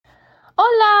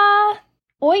Hola!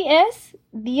 Hoy es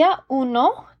día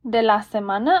 1 de la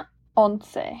semana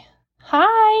 11.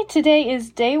 Hi! Today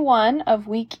is day 1 of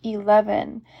week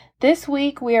 11. This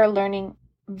week we are learning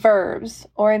verbs,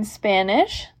 or in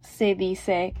Spanish, se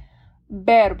dice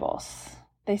verbos.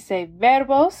 They say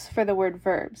verbos for the word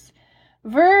verbs.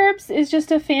 Verbs is just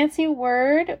a fancy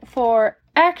word for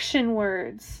action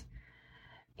words.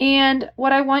 And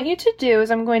what I want you to do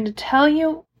is I'm going to tell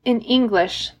you in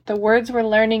English the words we're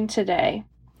learning today.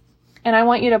 And I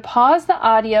want you to pause the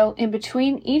audio in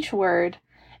between each word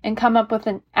and come up with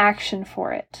an action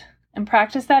for it. And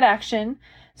practice that action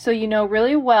so you know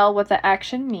really well what the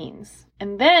action means.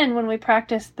 And then when we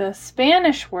practice the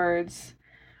Spanish words,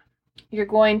 you're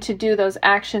going to do those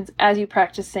actions as you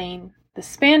practice saying the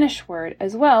Spanish word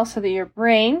as well so that your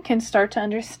brain can start to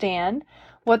understand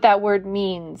what that word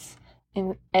means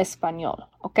in Espanol,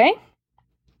 okay?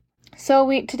 So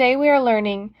today we are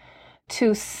learning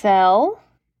to sell.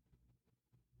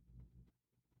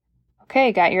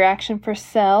 Okay, got your action for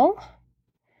sell.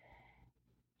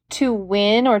 To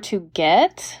win or to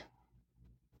get.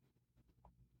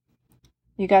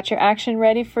 You got your action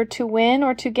ready for to win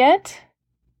or to get?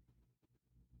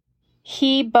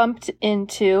 He bumped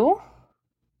into.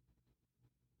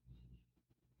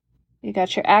 You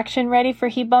got your action ready for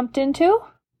he bumped into?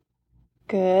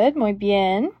 Good, muy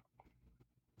bien.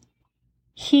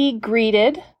 He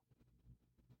greeted.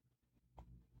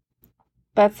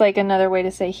 That's like another way to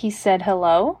say he said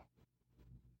hello.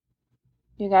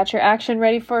 You got your action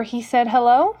ready for he said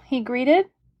hello? He greeted?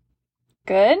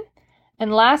 Good.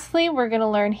 And lastly, we're going to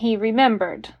learn he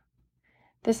remembered.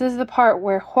 This is the part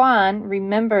where Juan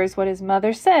remembers what his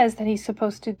mother says that he's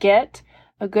supposed to get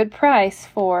a good price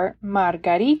for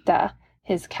Margarita,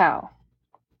 his cow.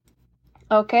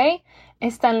 Okay,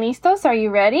 ¿están listos? Are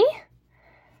you ready?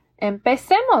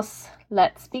 Empecemos.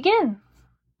 Let's begin.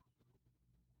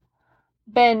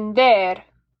 Vender.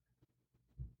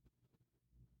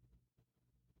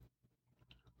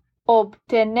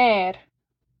 Obtener.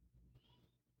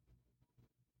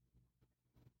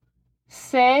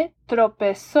 Se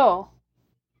tropezó.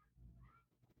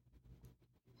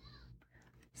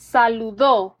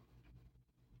 Saludó.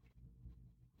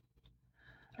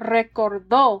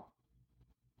 Recordó.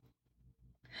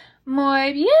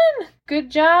 Muy bien. Good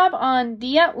job on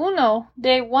día 1,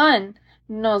 day 1.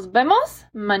 Nos vemos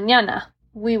mañana.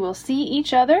 We will see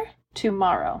each other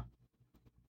tomorrow.